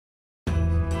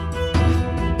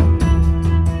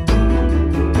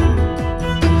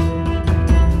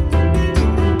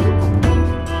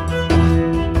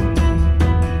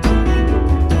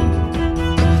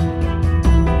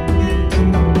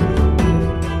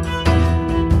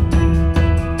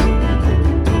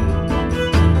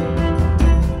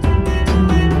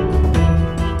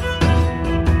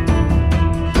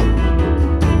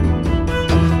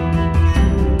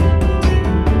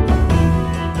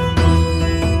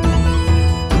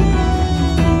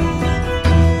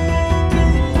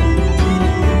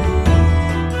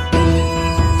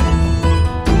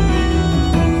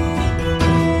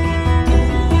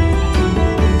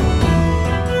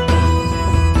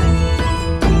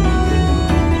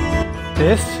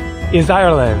This is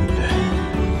Ireland.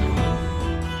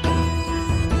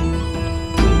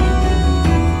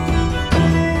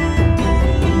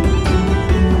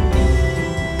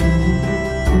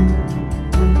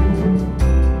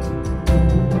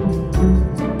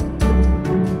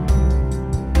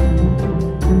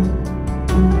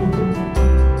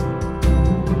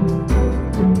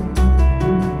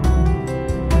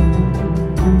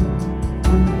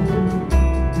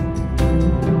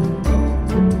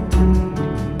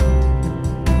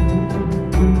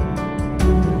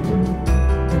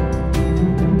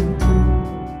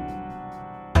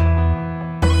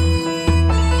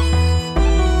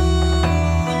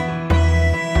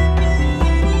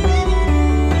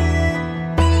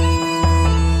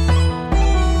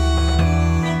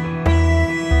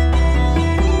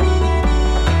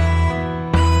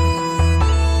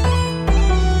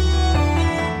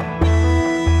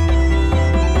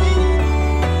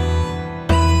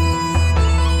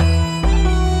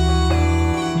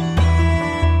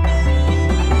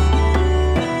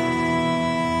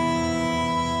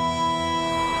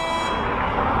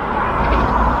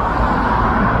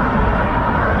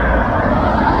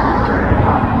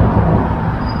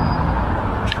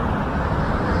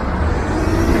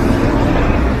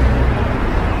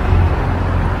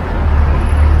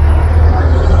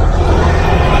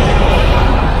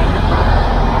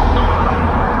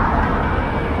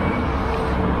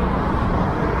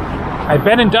 I've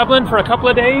been in Dublin for a couple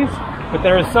of days, but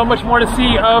there is so much more to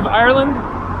see of Ireland.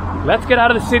 Let's get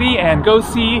out of the city and go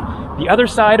see the other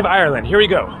side of Ireland. Here we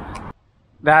go.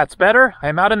 That's better.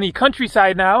 I'm out in the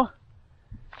countryside now.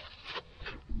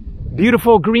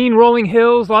 Beautiful green rolling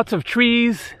hills, lots of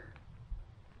trees.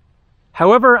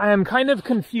 However, I am kind of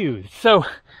confused. So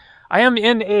I am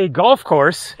in a golf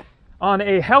course on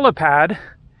a helipad.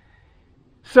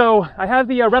 So I have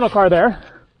the rental car there.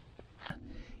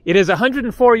 It is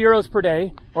 104 euros per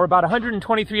day, or about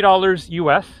 $123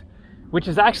 US, which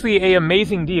is actually an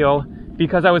amazing deal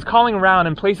because I was calling around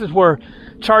and places were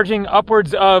charging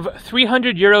upwards of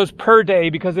 300 euros per day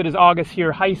because it is August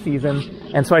here, high season.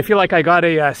 And so I feel like I got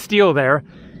a steal there,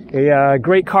 a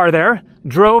great car there.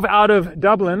 Drove out of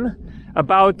Dublin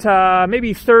about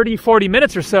maybe 30, 40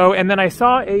 minutes or so, and then I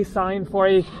saw a sign for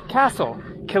a castle,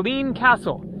 Killeen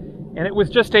Castle. And it was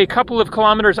just a couple of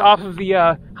kilometers off of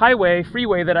the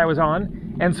freeway that I was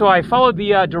on. And so I followed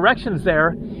the directions there.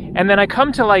 And then I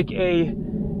come to like a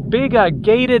big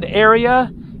gated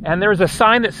area. And there's a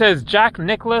sign that says Jack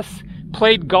Nicklaus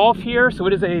played golf here. So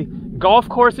it is a golf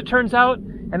course, it turns out.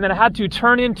 And then I had to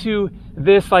turn into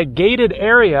this like gated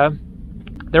area.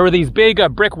 There were these big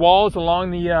brick walls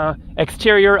along the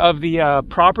exterior of the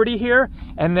property here.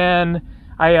 And then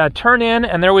I turn in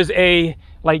and there was a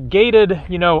like gated,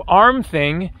 you know, arm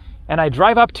thing, and I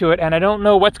drive up to it and I don't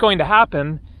know what's going to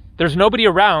happen. There's nobody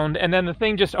around, and then the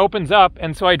thing just opens up,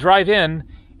 and so I drive in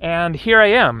and here I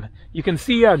am. You can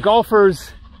see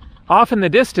golfers off in the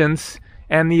distance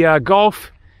and the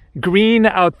golf green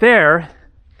out there,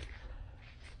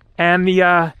 and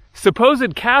the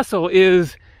supposed castle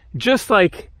is just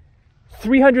like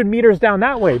 300 meters down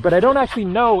that way, but I don't actually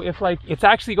know if like it's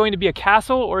actually going to be a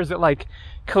castle, or is it like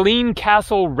Killeen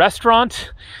Castle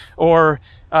restaurant or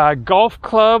golf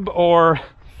club or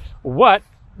what,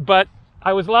 but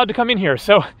I was allowed to come in here.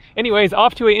 So anyways,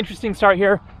 off to an interesting start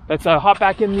here. Let's hop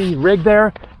back in the rig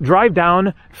there, drive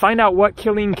down, find out what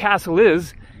Killeen Castle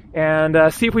is,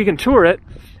 and see if we can tour it.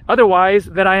 Otherwise,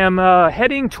 that I am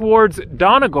heading towards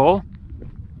Donegal,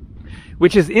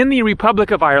 which is in the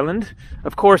Republic of Ireland.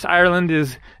 Of course, Ireland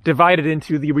is divided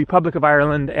into the Republic of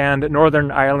Ireland and Northern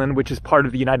Ireland, which is part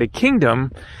of the United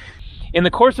Kingdom. In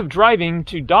the course of driving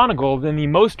to Donegal, then the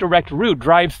most direct route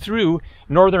drives through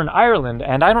Northern Ireland.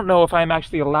 And I don't know if I'm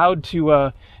actually allowed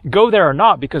to go there or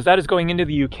not, because that is going into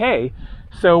the UK.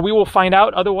 So we will find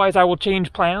out. Otherwise, I will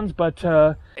change plans. But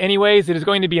anyways, it is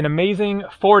going to be an amazing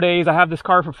 4 days. I have this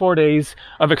car for 4 days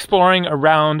of exploring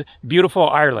around beautiful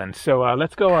Ireland. So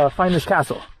let's go find this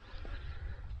castle.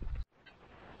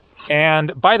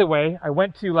 And by the way, I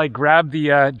went to like grab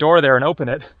the door there and open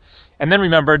it, and then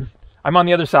remembered I'm on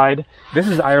the other side. This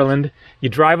is Ireland. You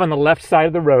drive on the left side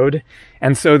of the road,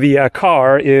 and so the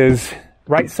car is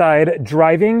right side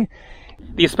driving.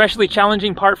 The especially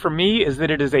challenging part for me is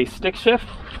that it is a stick shift,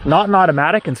 not an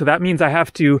automatic, and so that means I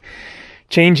have to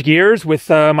change gears with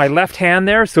my left hand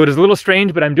there, so it is a little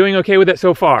strange, but I'm doing okay with it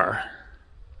so far.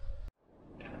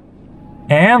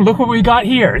 And look what we got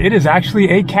here. It is actually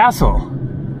a castle.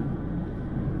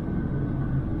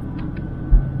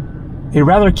 A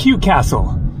rather cute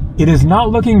castle. It is not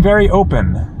looking very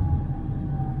open.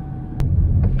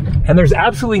 And there's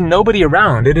absolutely nobody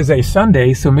around. It is a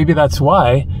Sunday, so maybe that's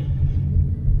why.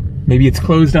 Maybe it's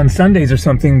closed on Sundays or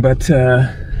something, but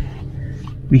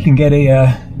we can get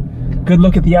a good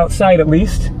look at the outside at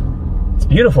least. It's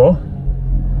beautiful.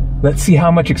 Let's see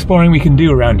how much exploring we can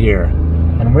do around here.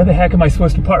 And where the heck am I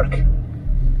supposed to park?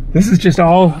 This is just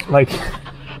all like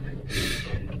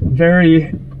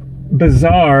very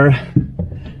bizarre.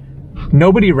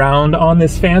 Nobody around on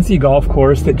this fancy golf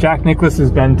course that Jack Nicklaus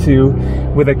has been to,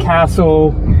 with a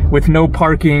castle, with no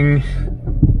parking.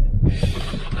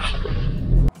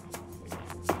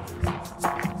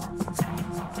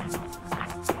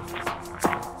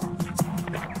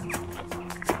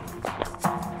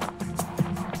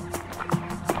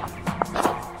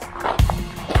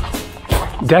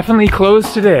 Definitely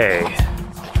closed today.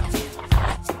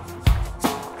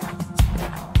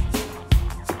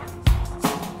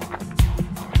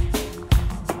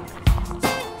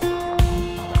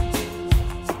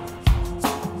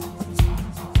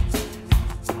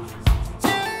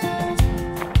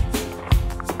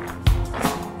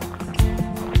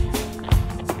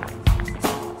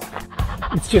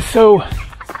 It's just so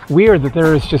weird that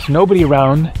there is just nobody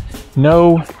around,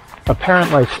 no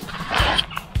apparent like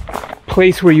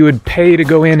place where you would pay to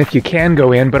go in if you can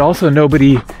go in, but also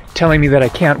nobody telling me that I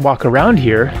can't walk around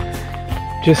here.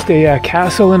 Just a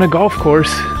castle and a golf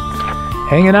course,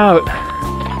 hanging out.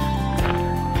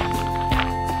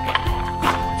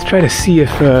 Let's try to see if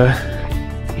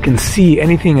you can see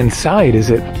anything inside. Is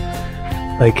it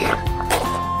like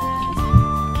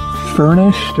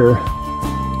furnished, or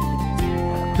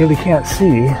really can't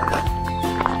see.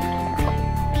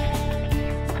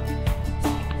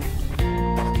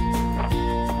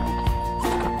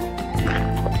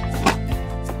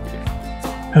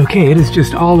 Okay, it is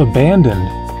just all abandoned.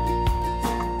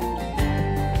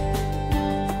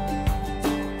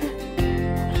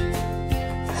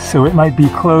 So it might be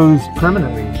closed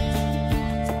permanently.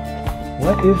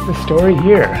 What is the story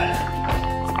here?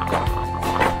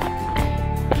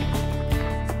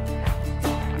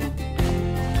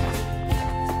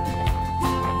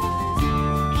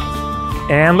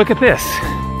 And look at this.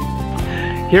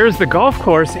 Here's the golf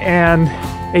course and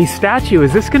a statue.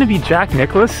 Is this going to be Jack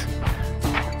Nicklaus?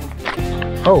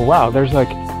 Oh wow, there's like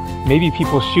maybe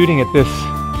people shooting at this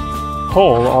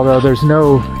hole, although there's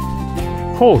no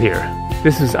hole here.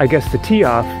 This is, I guess, the tee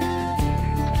off.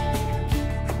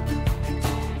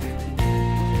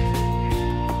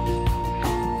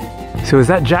 So is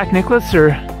that Jack Nicklaus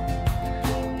or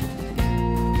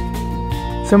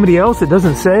somebody else? It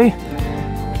doesn't say.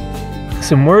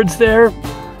 Some words there.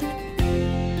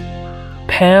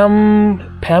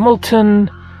 Pamilton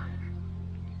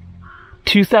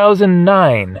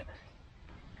 2009.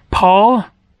 Paul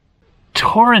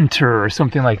Torrenter or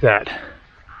something like that.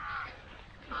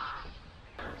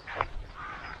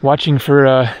 Watching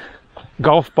for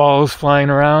golf balls flying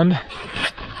around.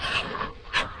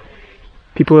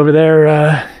 People over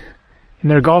there in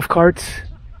their golf carts.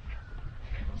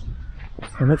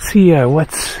 And let's see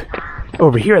what's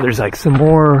over here. There's like some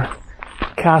more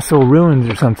castle ruins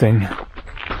or something.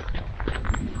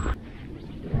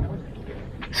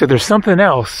 So there's something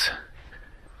else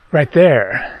right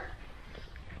there.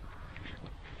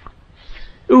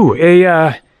 Ooh,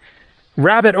 a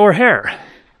rabbit or hare.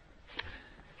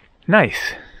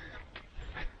 Nice.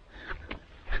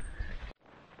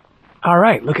 All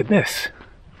right, look at this.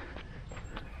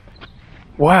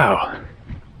 Wow.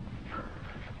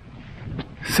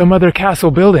 Some other castle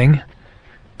building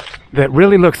that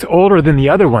really looks older than the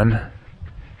other one.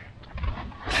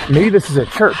 Maybe this is a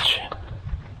church.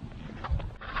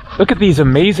 Look at these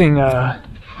amazing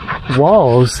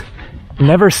walls.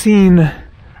 Never seen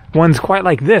ones quite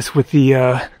like this with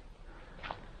the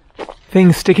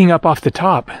thing sticking up off the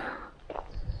top.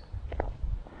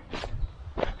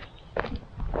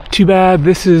 Too bad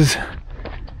this is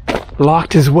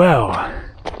locked as well.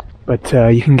 But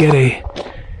you can get a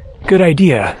good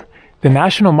idea. The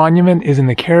National Monument is in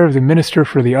the care of the Minister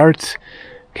for the Arts.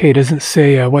 Okay, it doesn't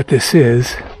say what this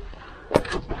is.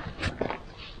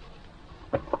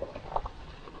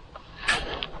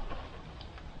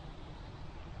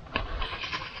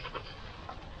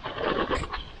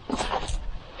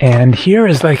 And here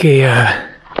is like a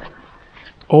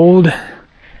old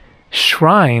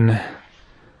shrine.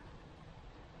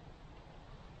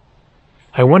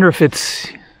 I wonder if it's,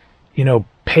 you know,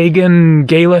 pagan,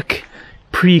 Gaelic,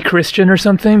 pre-Christian or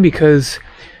something, because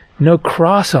no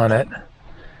cross on it.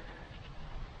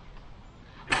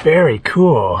 Very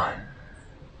cool.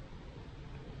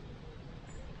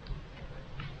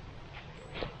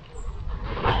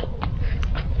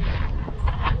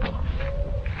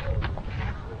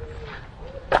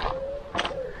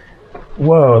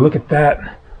 Whoa, look at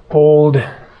that old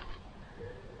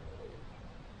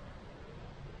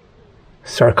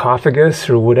sarcophagus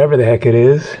or whatever the heck it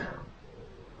is.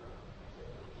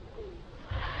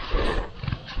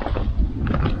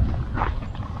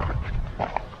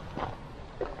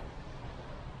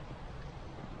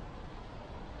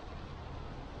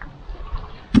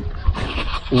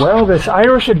 Well, this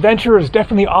Irish adventure is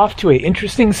definitely off to an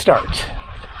interesting start.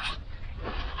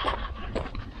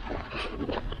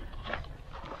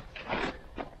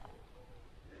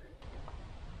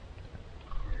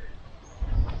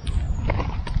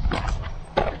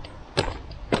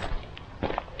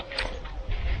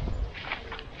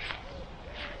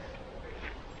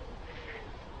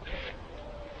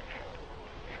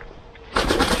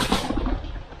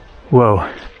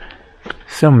 Whoa,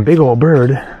 some big old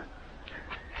bird.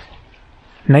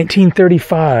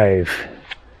 1935.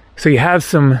 So you have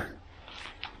some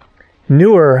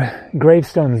newer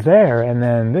gravestones there, and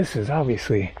then this is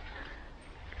obviously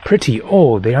pretty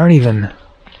old. They aren't even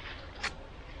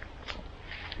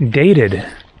dated.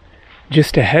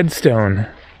 Just a headstone.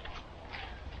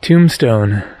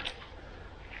 Tombstone.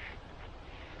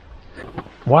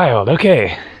 Wild.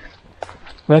 Okay.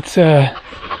 Let's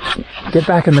get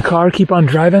back in the car, keep on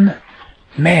driving.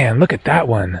 Man, look at that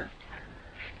one.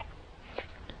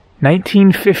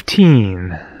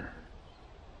 1915.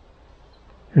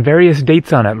 Various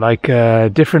dates on it, like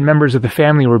different members of the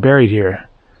family were buried here.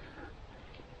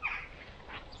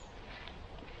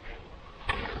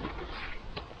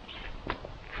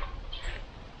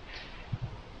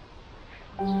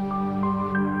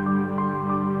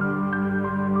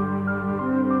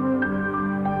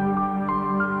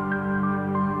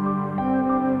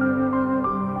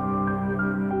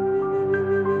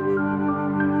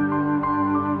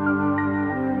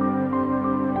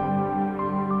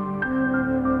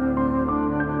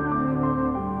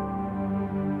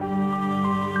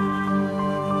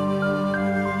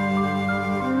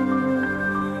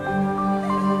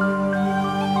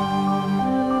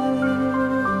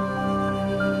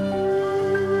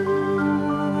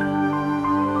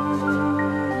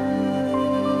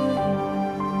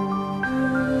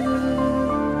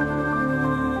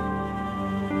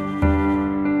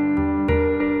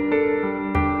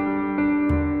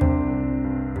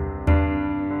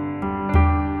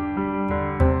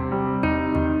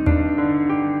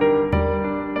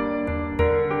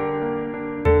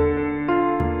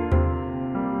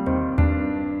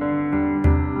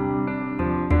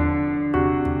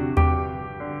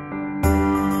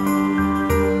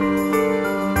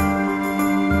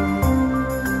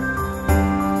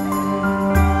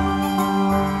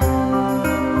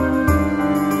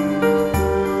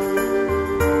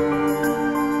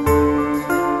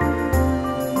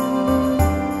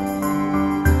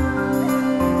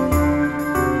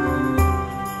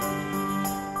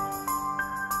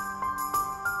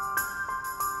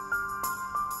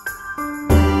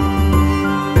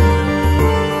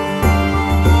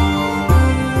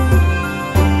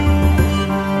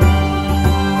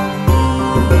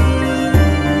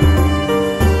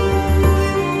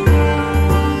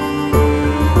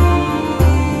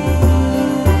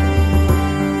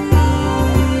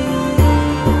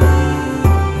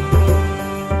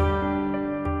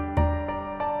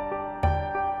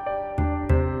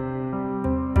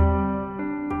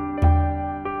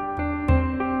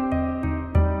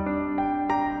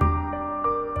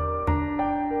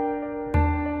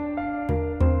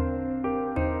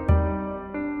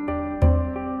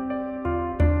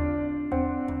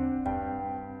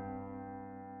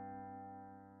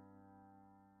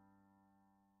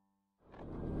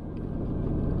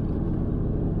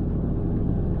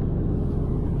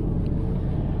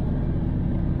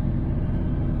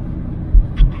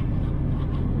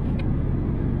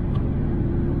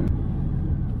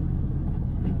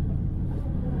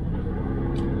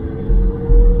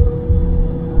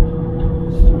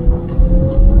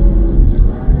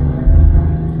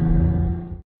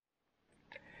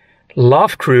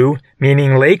 Loughcrew,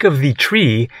 meaning Lake of the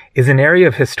Tree, is an area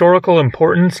of historical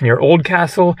importance near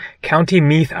Oldcastle, County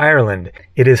Meath, Ireland.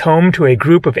 It is home to a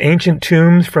group of ancient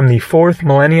tombs from the 4th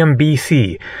millennium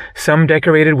BC, some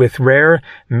decorated with rare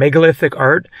megalithic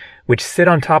art, which sit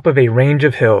on top of a range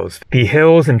of hills. The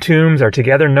hills and tombs are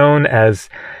together known as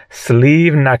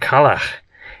Slieve na Callach,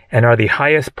 and are the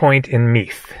highest point in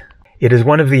Meath. It is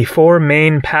one of the 4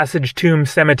 main passage tomb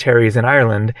cemeteries in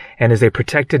Ireland and is a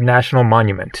protected national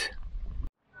monument.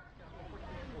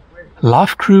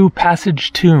 Loughcrew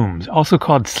Passage Tombs, also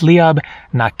called Sliab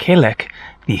na Callach,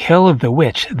 the Hill of the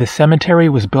Witch, the cemetery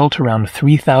was built around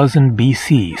 3000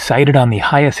 BC. Sited on the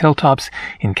highest hilltops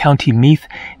in County Meath,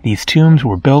 these tombs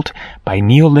were built by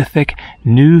Neolithic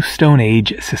New Stone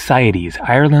Age societies,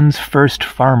 Ireland's first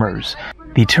farmers.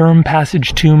 The term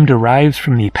passage tomb derives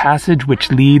from the passage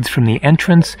which leads from the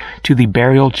entrance to the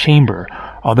burial chamber.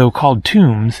 Although called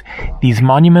tombs, these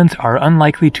monuments are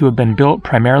unlikely to have been built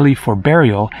primarily for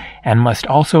burial and must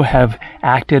also have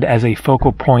acted as a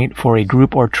focal point for a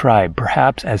group or tribe,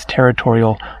 perhaps as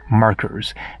territorial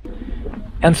markers.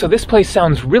 And so this place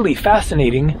sounds really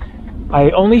fascinating.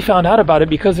 I only found out about it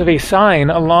because of a sign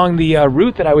along the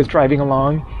route that I was driving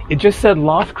along. It just said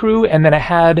loft crew, and then it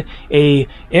had a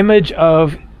image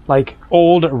of like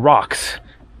old rocks,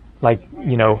 like,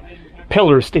 you know,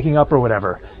 pillars sticking up or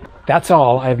whatever. That's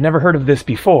all. I've never heard of this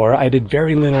before. I did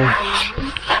very little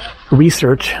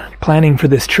research planning for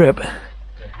this trip,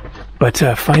 but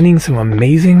finding some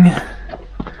amazing...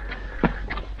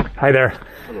 Hi there.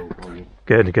 Hello, how are you?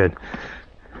 Good, good.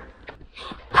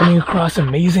 Coming across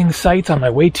amazing sights on my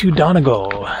way to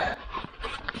Donegal.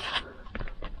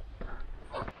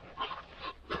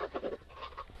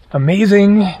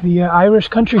 Amazing, the Irish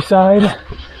countryside.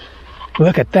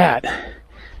 Look at that.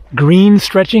 Green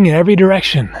stretching in every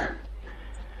direction.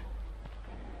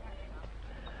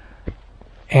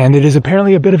 And it is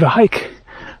apparently a bit of a hike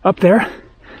up there.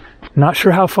 Not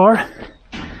sure how far,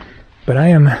 but I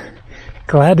am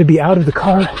glad to be out of the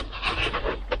car,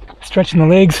 stretching the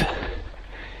legs,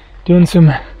 doing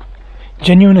some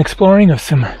genuine exploring of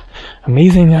some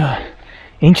amazing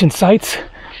ancient sites.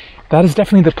 That is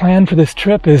definitely the plan for this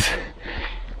trip, is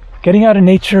getting out of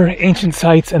nature, ancient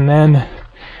sites, and then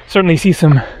certainly see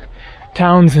some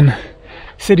towns and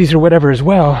cities or whatever as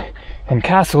well, and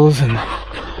castles and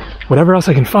whatever else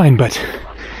I can find. But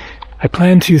I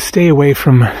plan to stay away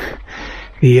from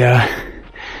the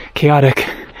chaotic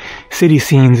city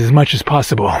scenes as much as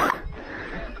possible.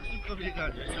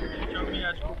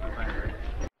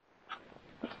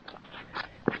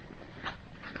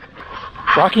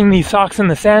 Rocking the socks and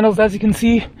the sandals, as you can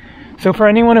see. So for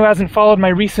anyone who hasn't followed my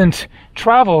recent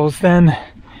travels, then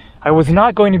I was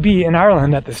not going to be in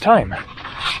Ireland at this time.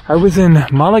 I was in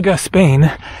Malaga, Spain.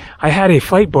 I had a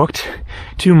flight booked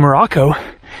to Morocco.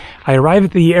 I arrive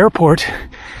at the airport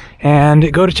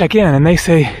and go to check in, and they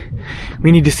say,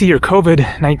 we need to see your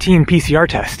COVID-19 PCR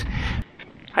test.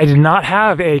 I did not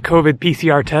have a COVID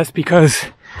PCR test because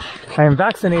I am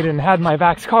vaccinated and had my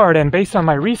Vax card, and based on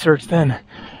my research then,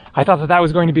 I thought that that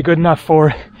was going to be good enough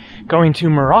for going to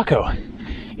Morocco.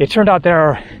 It turned out there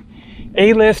are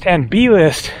A-list and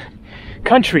B-list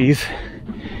countries,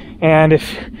 and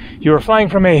if you are flying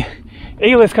from a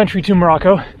A-list country to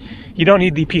Morocco, you don't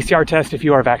need the PCR test if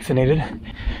you are vaccinated.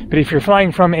 But if you're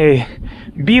flying from a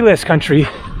B-list country,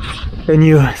 then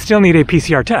you still need a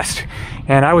PCR test.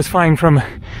 And I was flying from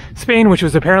Spain, which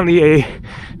was apparently a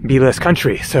B-list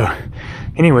country. So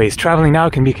anyways, traveling now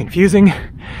can be confusing.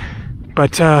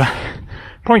 But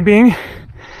point being,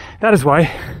 that is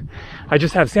why I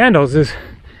just have sandals. Is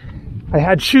I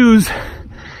had shoes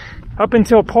up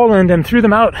until Poland and threw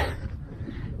them out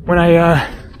when I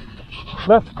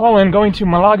left Poland, going to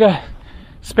Malaga,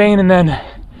 Spain, and then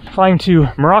flying to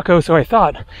Morocco. So I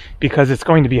thought, because it's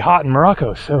going to be hot in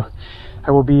Morocco, so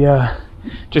I will be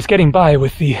just getting by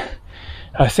with the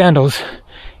sandals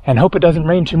and hope it doesn't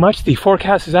rain too much. The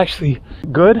forecast is actually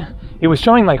good. It was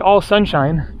showing like all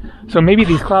sunshine, so maybe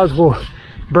these clouds will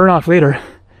burn off later.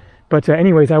 But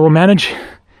anyways, I will manage.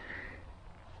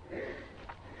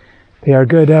 They are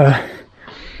good,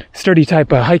 sturdy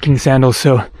type hiking sandals,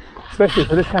 so especially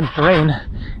for this kind of terrain,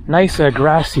 nice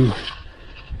grassy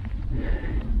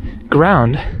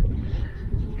ground,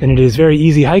 and it is very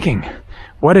easy hiking.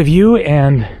 What a view,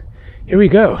 and here we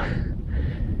go.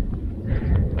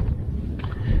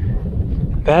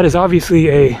 That is obviously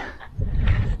a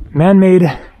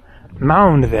man-made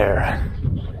mound there,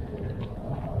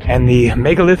 and the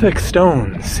megalithic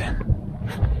stones.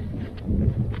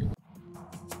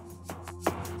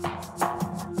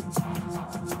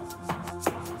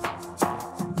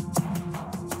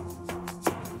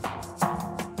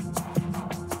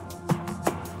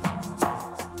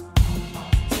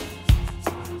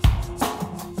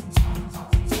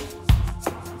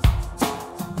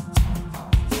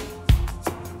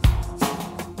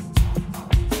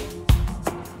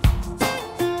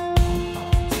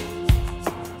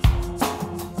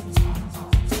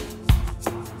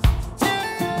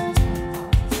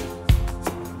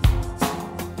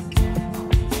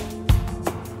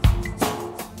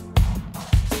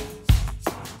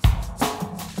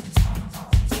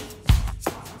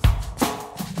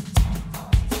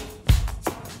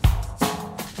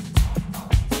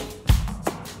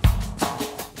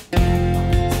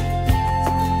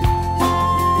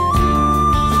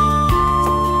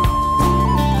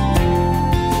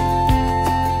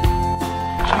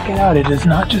 It is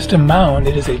not just a mound,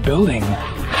 it is a building.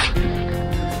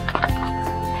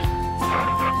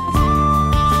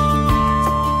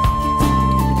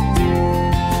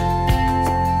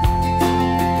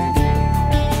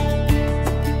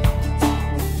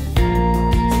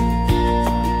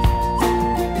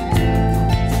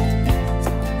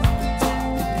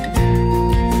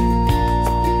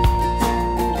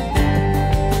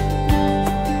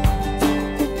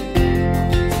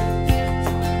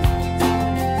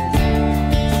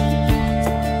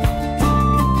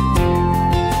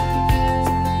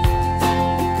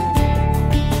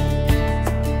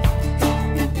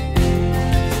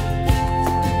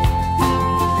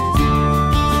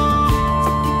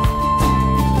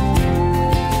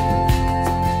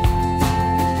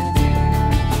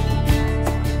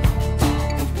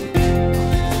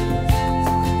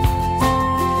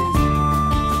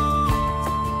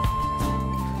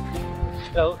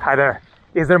 Hi there.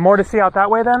 Is there more to see out that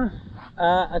way then?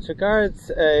 As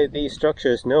regards these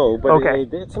structures, no, but Okay.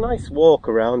 it's a nice walk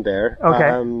around there.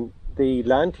 Okay. The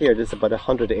land here, there's about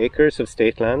 100 acres of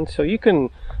state land, so you can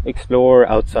explore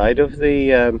outside of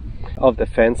the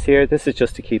fence here. This is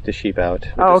just to keep the sheep out.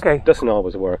 It doesn't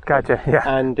always work. Gotcha, yeah.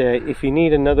 And if you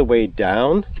need another way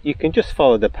down, you can just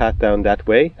follow the path down that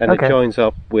way, and it joins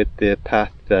up with the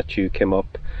path that you came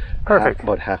up. Perfect.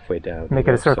 About halfway down. Make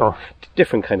it a circle. So,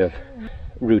 different kind of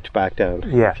route back down.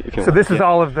 Yeah. So this is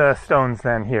all of the stones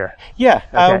then here? Yeah.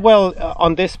 Okay. Well,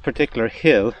 on this particular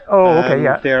hill,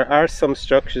 there are some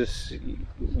structures,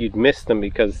 you'd miss them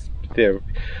because they're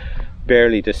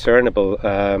barely discernible,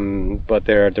 but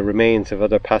there are the remains of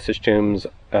other passage tombs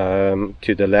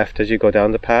to the left as you go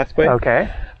down the pathway. Okay.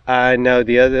 Now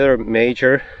the other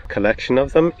major collection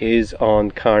of them is on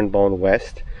Carnbone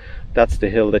West. That's the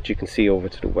hill that you can see over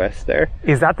to the west there.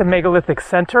 Is that the megalithic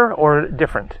center or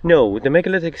different? No, the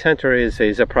megalithic center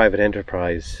is a private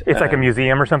enterprise. It's like a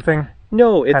museum or something?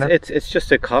 No, it's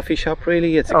just a coffee shop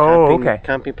really. It's a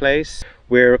camping place.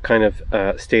 We're kind of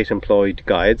state-employed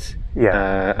guides.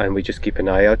 Yeah. And we just keep an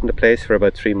eye out in the place for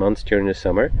about 3 months during the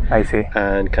summer. I see.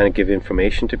 And kind of give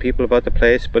information to people about the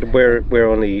place. But we're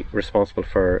only responsible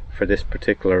for this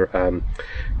particular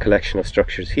collection of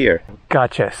structures here.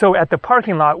 Gotcha. So at the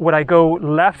parking lot, would I go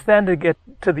left then to get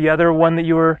to the other one that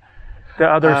the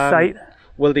other site?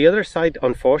 Well, the other side,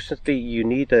 unfortunately, you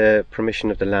need the permission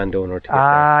of the landowner to get there.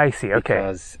 I see, okay.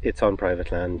 Because it's on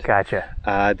private land. Gotcha.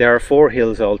 There are 4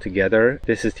 hills altogether.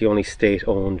 This is the only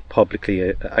state-owned,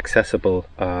 publicly accessible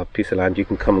piece of land. You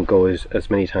can come and go as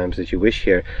many times as you wish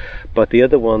here. But the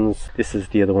other ones, this is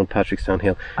the other one, Patrickstown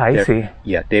Hill. I see.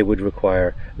 Yeah, they would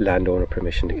require landowner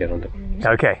permission to get on them.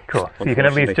 Okay, cool. So you can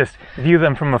at least just view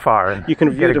them from afar. And you can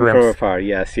view them from afar,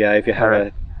 yes. Yeah, if you have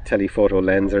a telephoto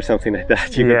lens or something like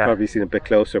that, you can probably see them a bit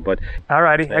closer. But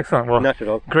alrighty, excellent. Well, not at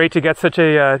all. Great to get such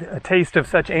a taste of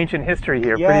such ancient history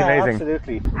here. Pretty amazing.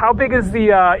 Absolutely. How big is the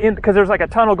because there's like a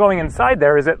tunnel going inside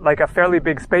there? Is it like a fairly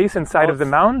big space inside of the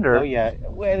mound? Or? Oh yeah.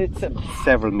 Well, it's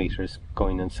several meters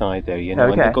going inside there. You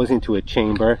know, and it goes into a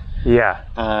chamber. Yeah.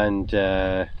 And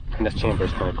that chamber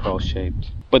is kind of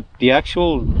cross-shaped. But the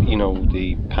actual,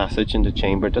 the passage in the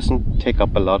chamber doesn't take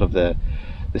up a lot of the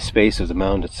space of the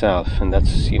mound itself, and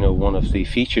that's one of the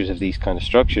features of these kind of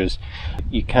structures.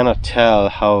 You cannot tell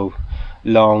how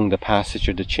long the passage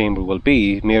or the chamber will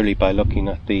be merely by looking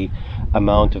at the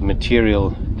amount of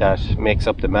material that makes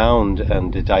up the mound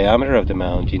and the diameter of the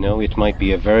mound. It might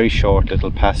be a very short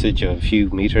little passage of a few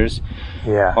meters,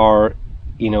 or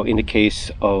in the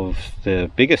case of the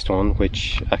biggest one,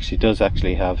 which does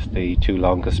have the 2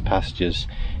 longest passages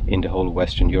in the whole of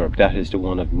Western Europe, that is the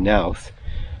one of Knowth.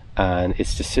 And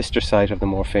it's the sister site of the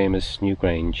more famous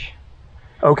Newgrange.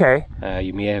 Okay.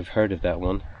 You may have heard of that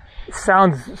one.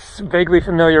 Sounds vaguely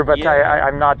familiar, but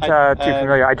I'm not too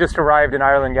familiar. I just arrived in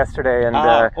Ireland yesterday, and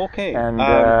I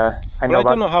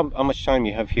don't know how much time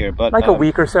you have here, but like a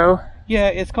week or so. Yeah,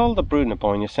 it's called the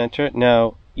Brú Centre.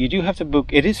 Now you do have to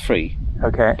book. It is free.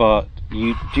 Okay. But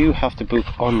you do have to book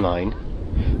online.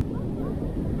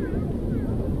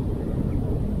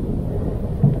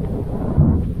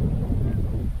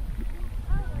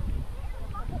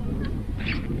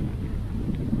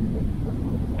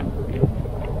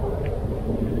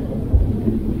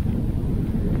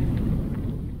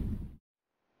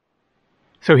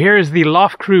 So here is the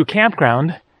Loughcrew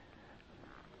campground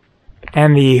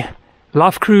and the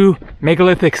Loughcrew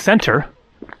Megalithic Center,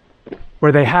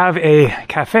 where they have a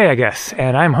cafe, I guess,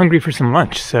 and I'm hungry for some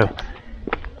lunch, so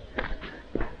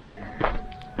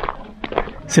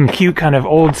some cute kind of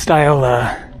old style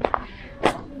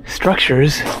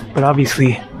structures, but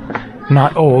obviously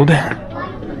not old.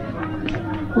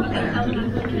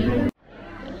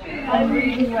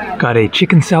 Got a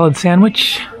chicken salad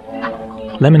sandwich,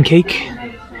 lemon cake,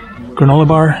 granola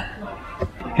bar,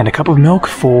 and a cup of milk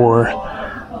for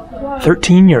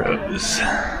 13 euros.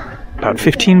 About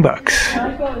 15 bucks.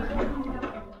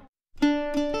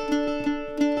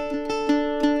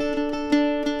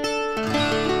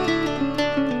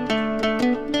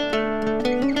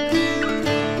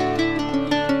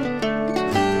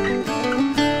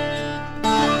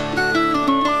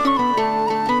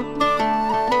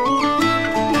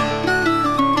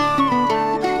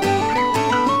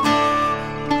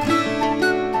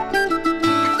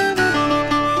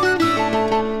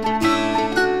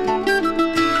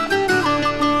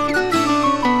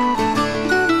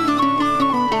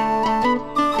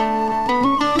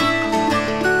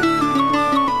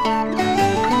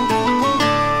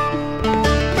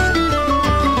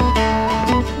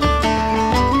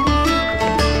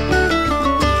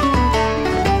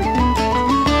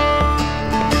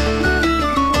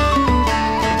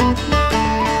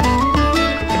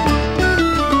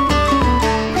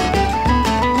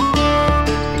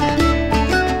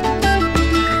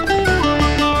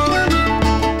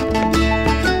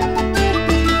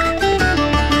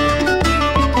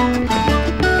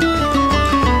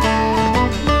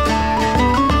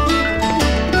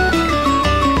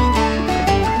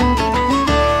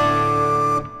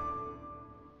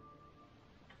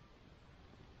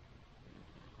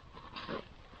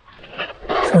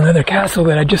 another castle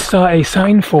that I just saw a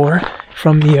sign for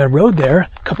from the road there,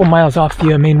 a couple miles off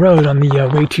the main road on the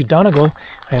way to Donegal.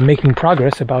 I am making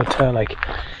progress about like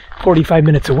 45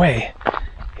 minutes away.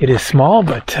 It is small,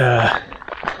 but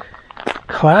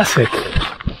classic.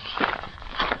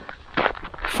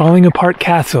 Falling apart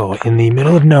castle in the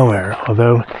middle of nowhere,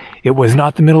 although it was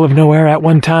not the middle of nowhere at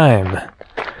one time.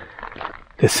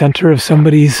 The center of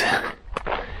somebody's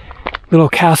little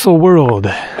castle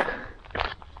world.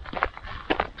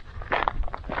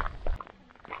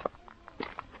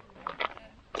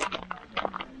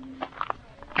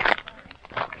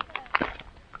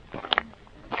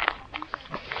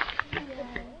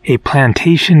 A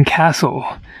plantation castle,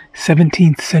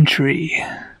 17th century.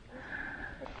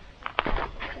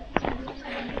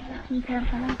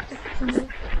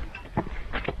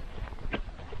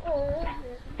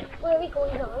 Where are we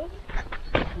going now?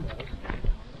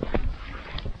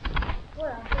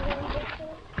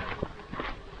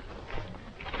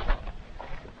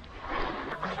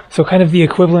 So kind of the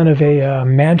equivalent of a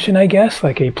mansion, I guess,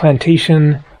 like a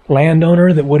plantation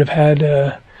landowner that would have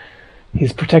had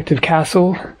his protective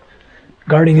castle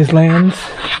guarding his lands,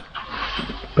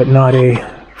 but not a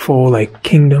full like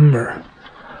kingdom or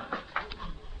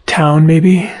town,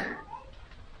 maybe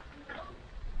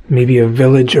a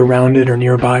village around it or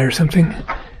nearby or something.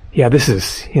 Yeah, this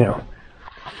is, you know,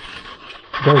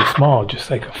 very small, just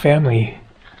like a family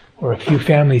or a few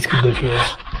families could live here.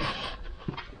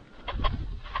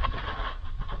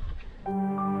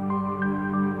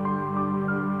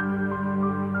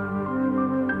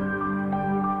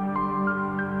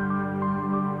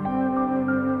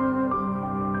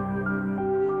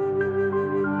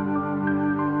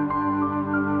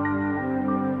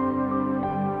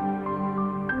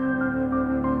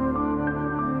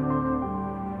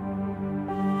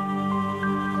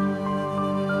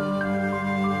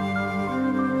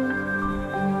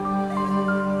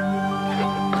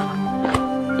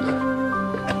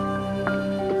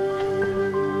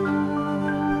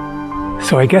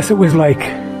 So I guess it was like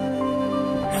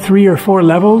 3 or 4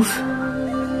 levels.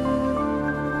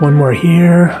 One more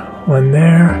here, one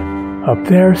there, up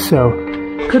there. So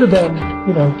could have been,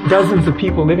 you know, dozens of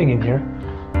people living in here.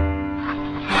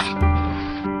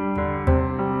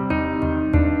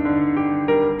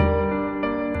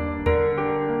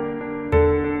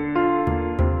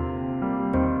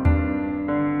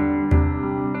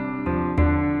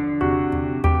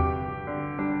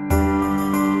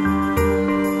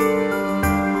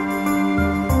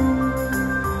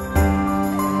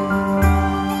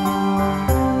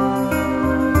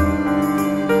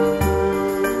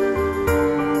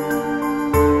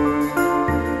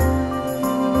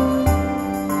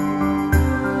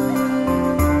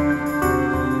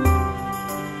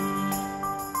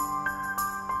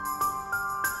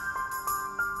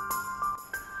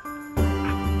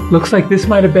 Looks like this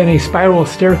might have been a spiral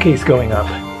staircase going up.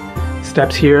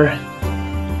 Steps here.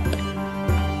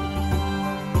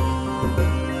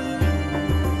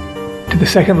 To the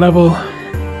 2nd level,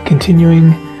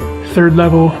 continuing 3rd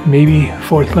level, maybe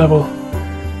 4th level.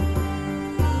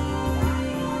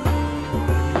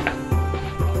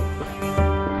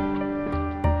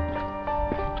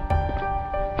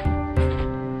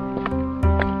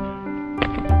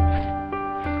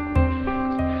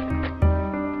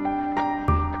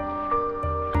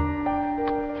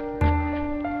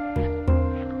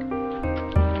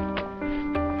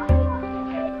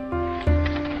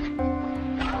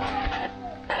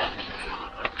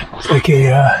 Like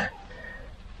a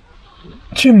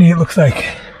chimney, it looks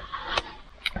like.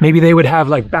 Maybe they would have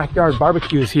like backyard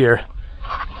barbecues here.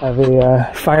 Have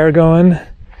a fire going,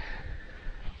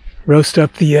 roast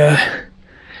up the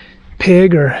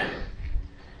pig or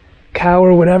cow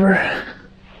or whatever.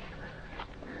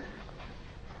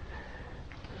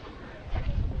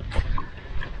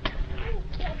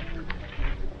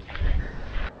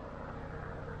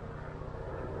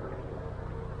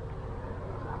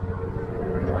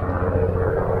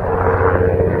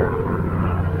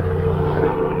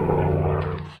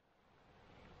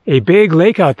 A big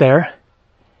lake out there,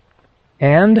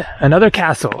 and another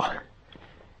castle,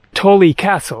 Tully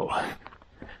Castle,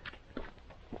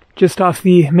 just off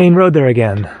the main road there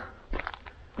again.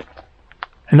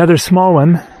 Another small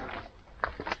one,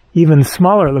 even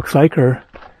smaller it looks like, or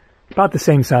about the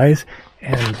same size,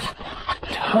 and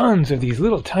tons of these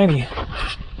little tiny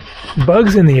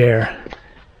bugs in the air.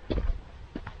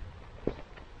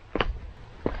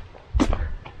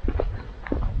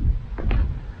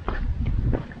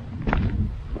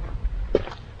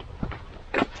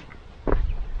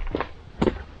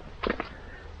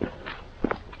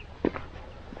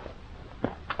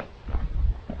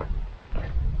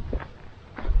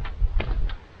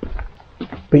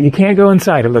 But you can't go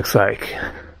inside, it looks like.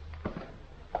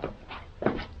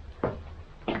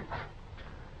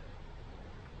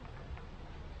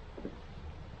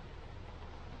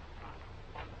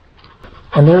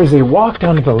 And there is a walk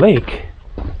down to the lake.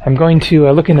 I'm going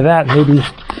to look into that and maybe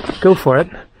go for it.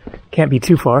 Can't be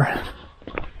too far.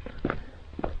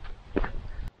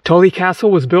 Tully Castle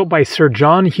was built by Sir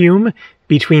John Hume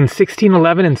between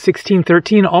 1611 and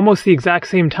 1613, almost the exact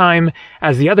same time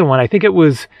as the other one. I think it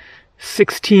was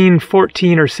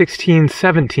 1614 or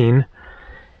 1617.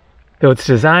 Though its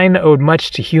design owed much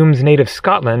to Hume's native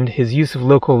Scotland, his use of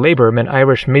local labor meant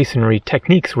Irish masonry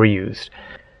techniques were used.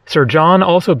 Sir John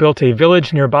also built a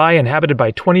village nearby inhabited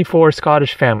by 24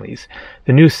 Scottish families.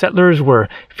 The new settlers were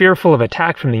fearful of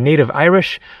attack from the native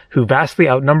Irish, who vastly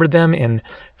outnumbered them in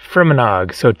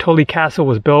Fermanagh, so Tully Castle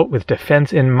was built with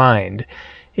defense in mind.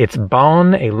 Its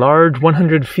bawn, a large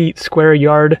 100 feet square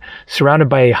yard surrounded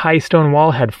by a high stone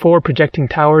wall, had 4 projecting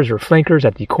towers or flankers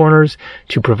at the corners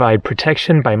to provide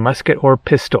protection by musket or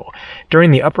pistol.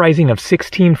 During the uprising of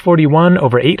 1641,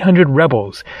 over 800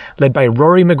 rebels, led by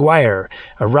Rory Maguire,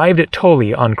 arrived at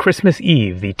Tully on Christmas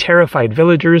Eve. The terrified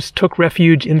villagers took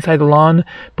refuge inside the lawn,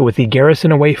 but with the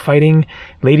garrison away fighting,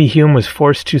 Lady Hume was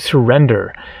forced to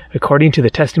surrender. According to the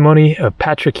testimony of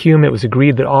Patrick Hume, it was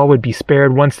agreed that all would be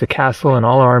spared once the castle and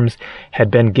all arms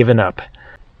had been given up.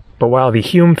 But while the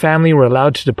Hume family were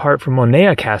allowed to depart from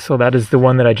Monea Castle, that is the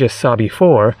one that I just saw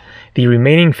before, the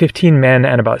remaining 15 men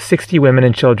and about 60 women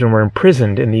and children were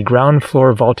imprisoned in the ground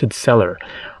floor vaulted cellar.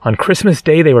 On Christmas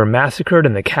Day they were massacred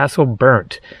and the castle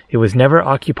burnt. It was never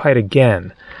occupied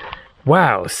again.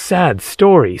 Wow, sad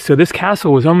story. So this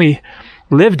castle was only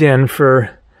lived in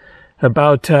for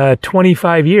about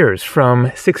 25 years, from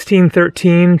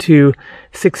 1613 to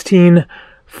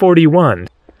 1641.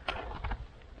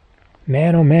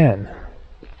 Man, oh man.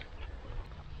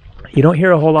 You don't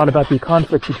hear a whole lot about the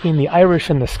conflict between the Irish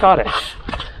and the Scottish.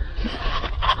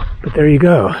 But there you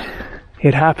go.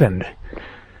 It happened.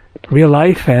 Real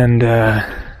life, and a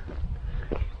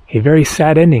very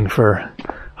sad ending for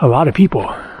a lot of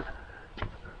people.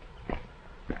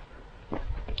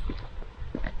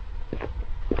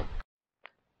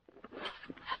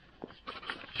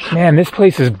 Man, this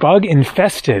place is bug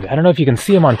infested. I don't know if you can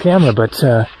see them on camera, but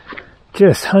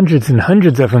just hundreds and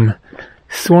hundreds of them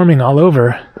swarming all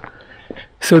over.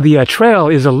 So the trail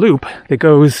is a loop that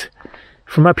goes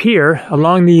from up here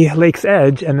along the lake's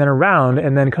edge and then around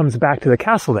and then comes back to the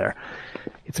castle there.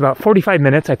 It's about 45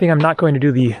 minutes. I think I'm not going to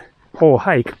do the whole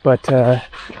hike, but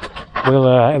we'll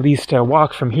at least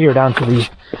walk from here down to the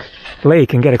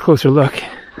lake and get a closer look.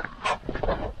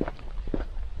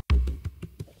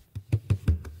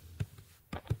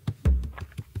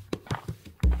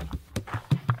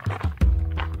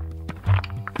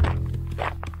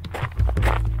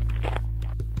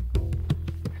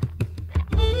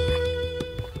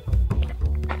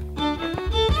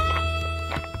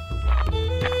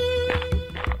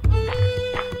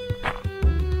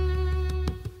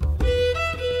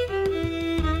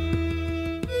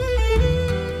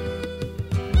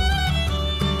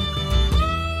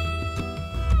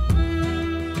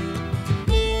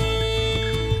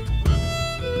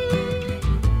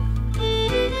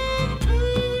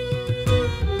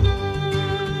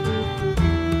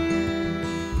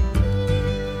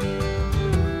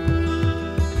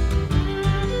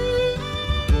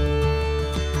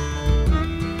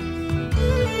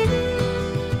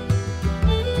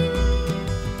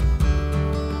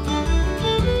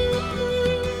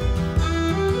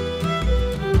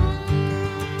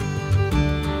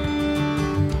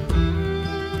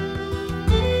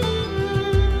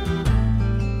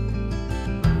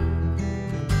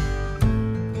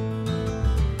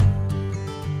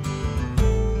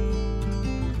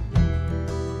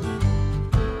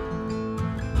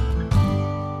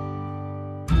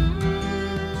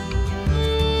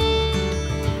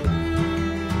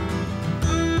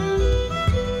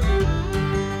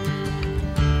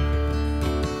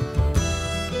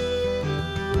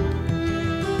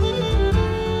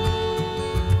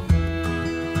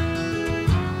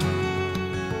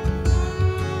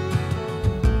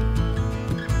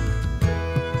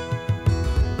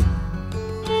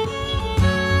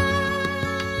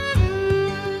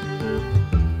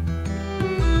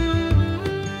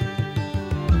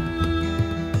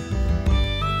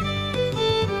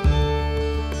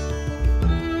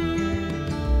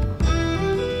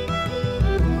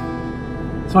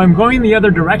 So I'm going the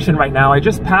other direction right now. I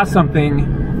just passed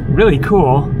something really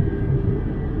cool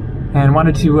and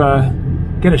wanted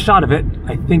to get a shot of it.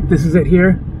 I think this is it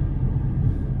here.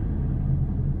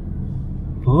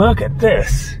 Look at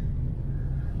this.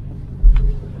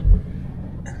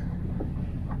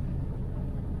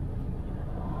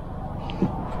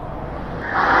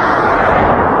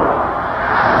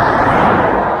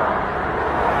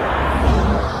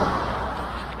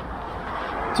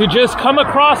 to just come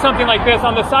across something like this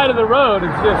on the side of the road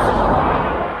is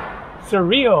just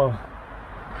surreal.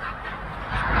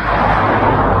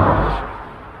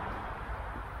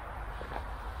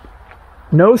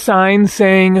 No signs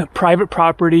saying private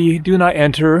property, do not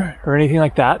enter, or anything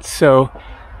like that, so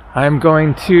I'm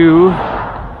going to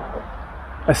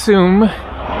assume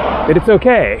that it's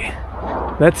okay.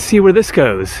 Let's see where this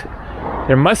goes.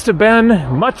 There must have been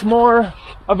much more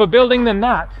of a building than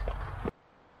that.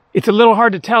 It's a little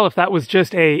hard to tell if that was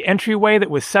just a entryway that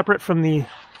was separate from the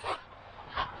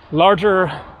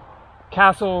larger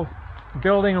castle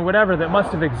building or whatever that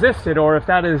must have existed, or if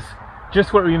that is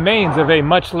just what remains of a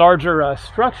much larger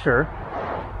structure.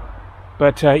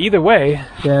 But either way,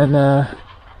 then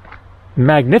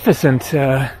magnificent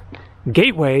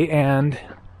gateway, and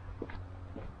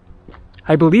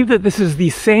I believe that this is the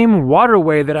same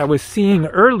waterway that I was seeing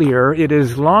earlier. It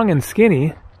is long and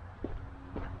skinny.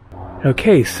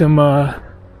 Okay, some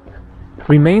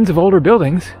remains of older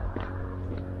buildings.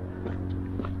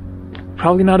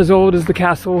 Probably not as old as the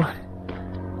castle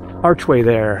archway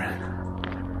there.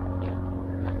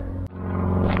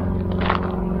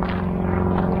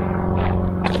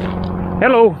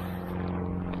 Hello.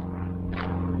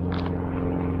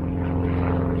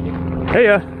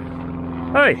 Heya.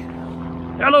 Hi.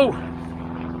 Hello.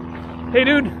 Hey,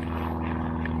 dude.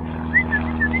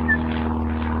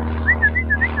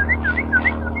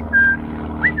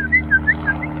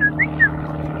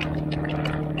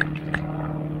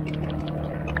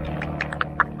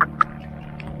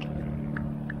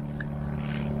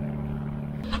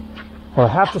 Well,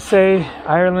 I have to say,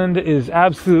 Ireland is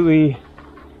absolutely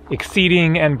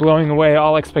exceeding and blowing away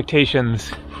all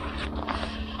expectations.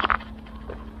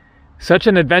 Such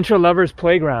an adventure lover's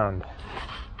playground.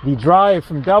 The drive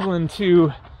from Dublin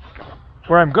to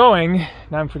where I'm going,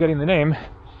 now I'm forgetting the name,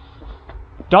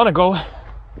 Donegal,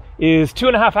 is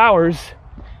 2.5 hours.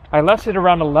 I left it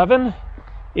around 11.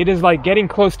 It is like getting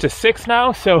close to 6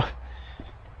 now, so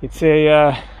it's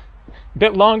a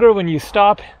bit longer when you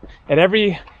stop at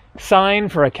every sign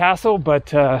for a castle, but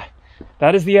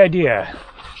that is the idea.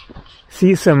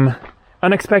 See some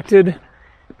unexpected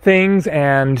things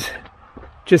and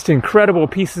just incredible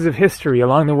pieces of history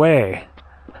along the way.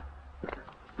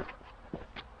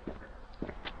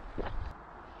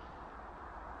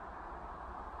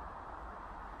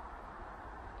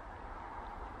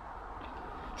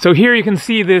 So here you can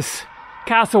see this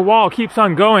castle wall keeps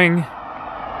on going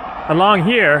along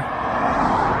here.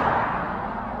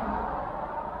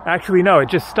 Actually, no, it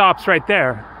just stops right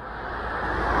there.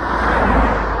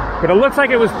 But it looks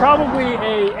like it was probably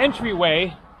a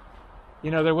entryway. You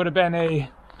know, there would have been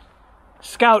a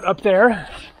scout up there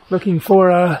looking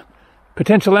for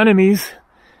potential enemies,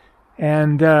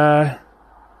 and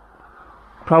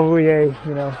probably a,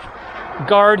 you know,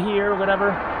 guard here or whatever,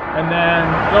 and then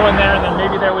go in there, and then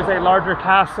maybe there was a larger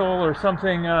castle or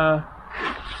something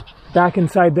back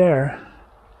inside there.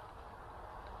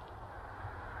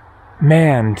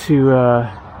 Man, to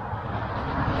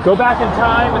go back in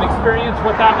time and experience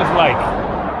what that was like.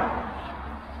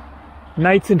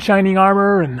 Knights in shining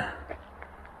armor and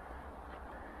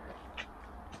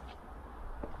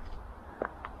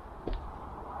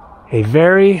a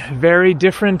very, very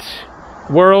different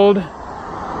world.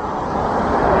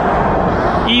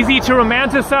 Easy to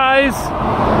romanticize.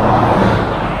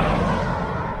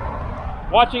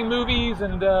 Watching movies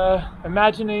and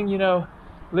imagining, you know,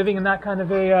 living in that kind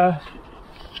of a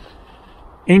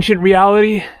ancient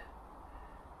reality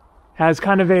has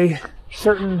kind of a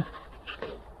certain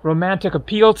romantic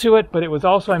appeal to it, but it was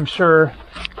also, I'm sure,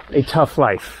 a tough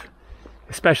life,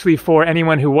 especially for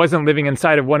anyone who wasn't living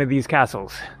inside of one of these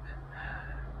castles.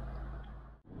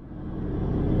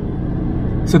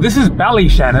 So this is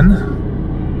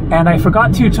Ballyshannon, and I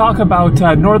forgot to talk about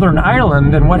Northern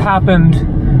Ireland and what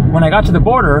happened when I got to the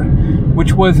border,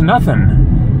 which was nothing.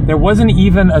 There wasn't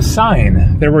even a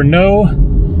sign. There were no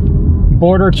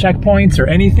border checkpoints or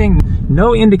anything.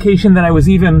 No indication that I was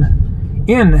even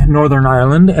in Northern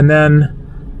Ireland, and then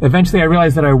eventually I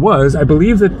realized that I was. I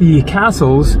believe that the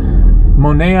castles,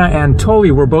 Monea and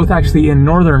Tully, were both actually in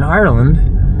Northern Ireland,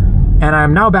 and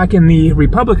I'm now back in the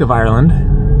Republic of Ireland.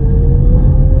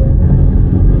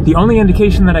 The only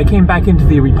indication that I came back into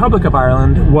the Republic of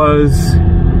Ireland was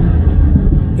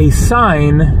a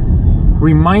sign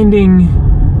reminding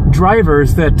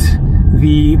drivers that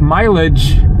the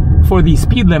mileage for the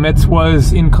speed limits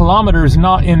was in kilometers,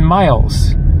 not in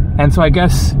miles. And so I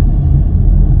guess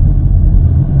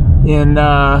in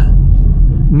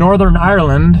Northern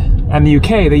Ireland and the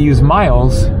UK they use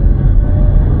miles,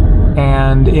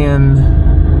 and in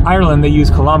Ireland they use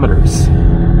kilometers.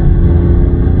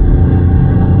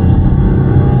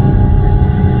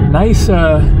 Nice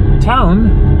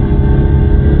town.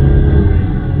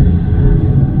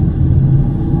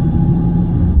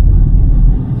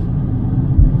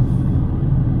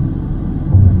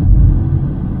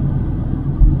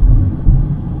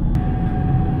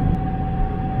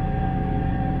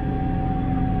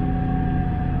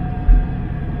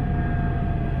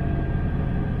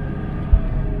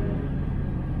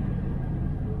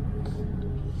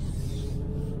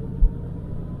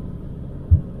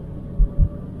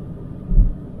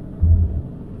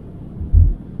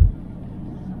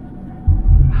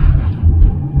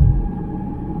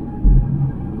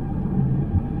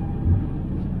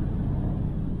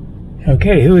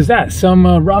 Okay, who is that? Some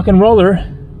rock and roller.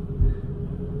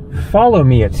 Follow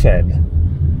Me, it said.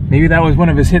 Maybe that was one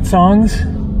of his hit songs.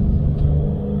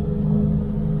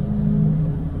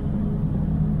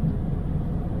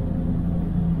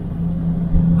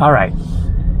 All right,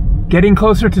 getting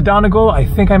closer to Donegal. I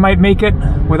think I might make it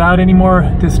without any more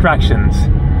distractions,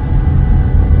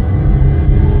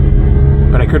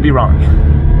 but I could be wrong.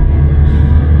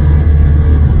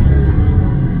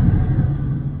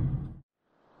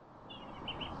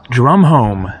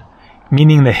 Drumholm,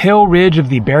 meaning the hill ridge of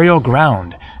the burial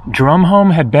ground.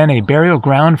 Drumholm had been a burial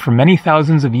ground for many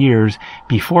thousands of years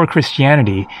before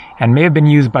Christianity and may have been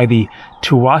used by the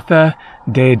Tuatha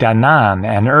De Danann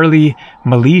and early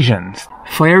Milesians.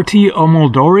 Flaherty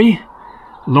O'Muldori,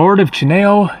 Lord of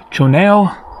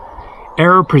Chonail,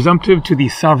 heir presumptive to the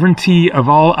sovereignty of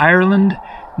all Ireland,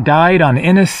 died on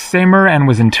Innis Samer and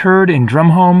was interred in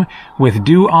Drumholm with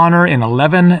due honor in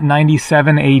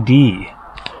 1197 AD.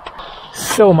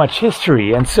 So much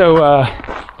history, and so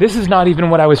this is not even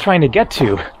what I was trying to get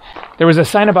to. There was a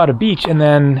sign about a beach, and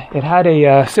then it had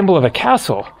a symbol of a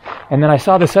castle, and then I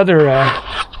saw this other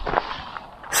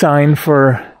sign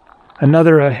for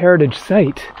another heritage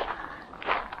site.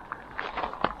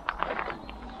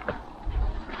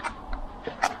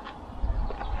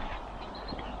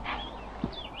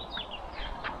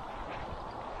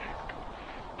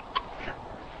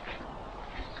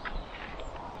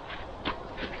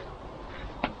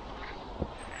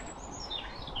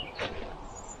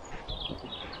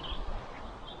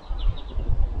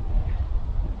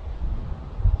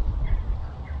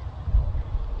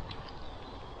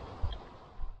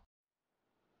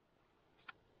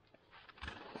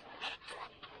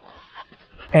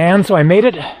 And so I made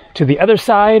it to the other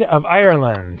side of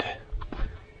Ireland.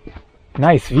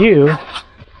 Nice view.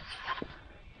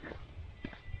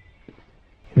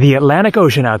 The Atlantic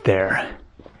Ocean out there.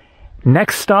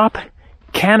 Next stop,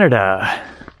 Canada.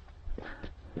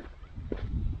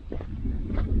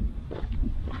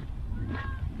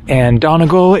 And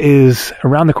Donegal is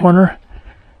around the corner,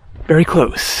 very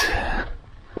close.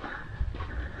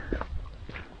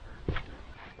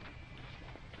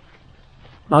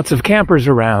 Lots of campers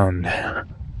around.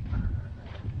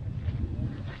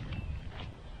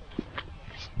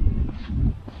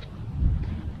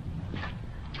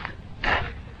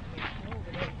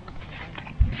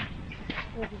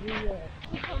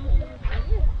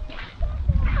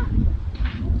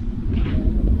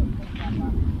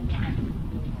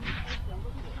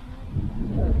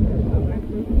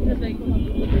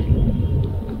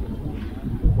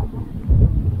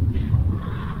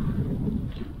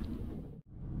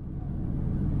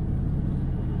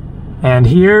 And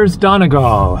here's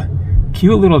Donegal.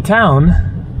 Cute little town.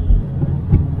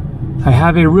 I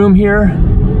have a room here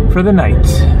for the night.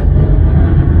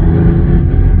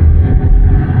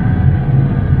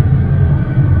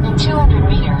 In 200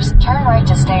 meters, turn right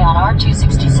to stay on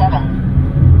R267.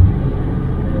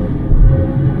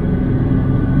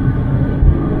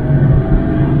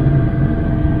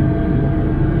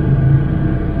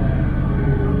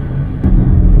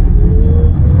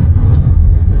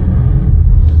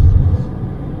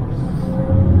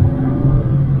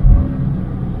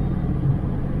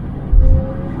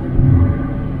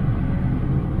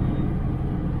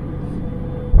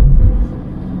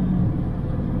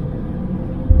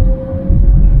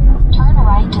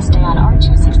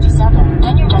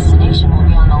 Then your destination will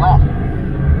be on the left.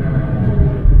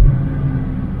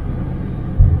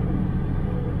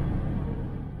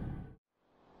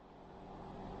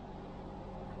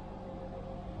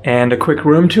 And a quick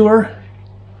room tour.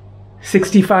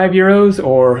 65 euros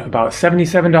or about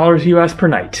 $77 US per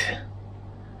night.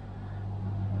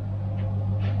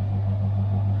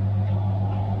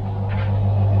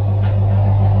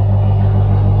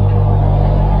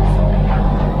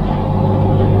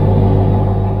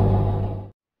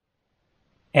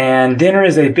 And dinner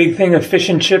is a big thing of fish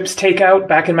and chips takeout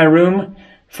back in my room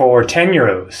for 10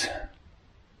 euros.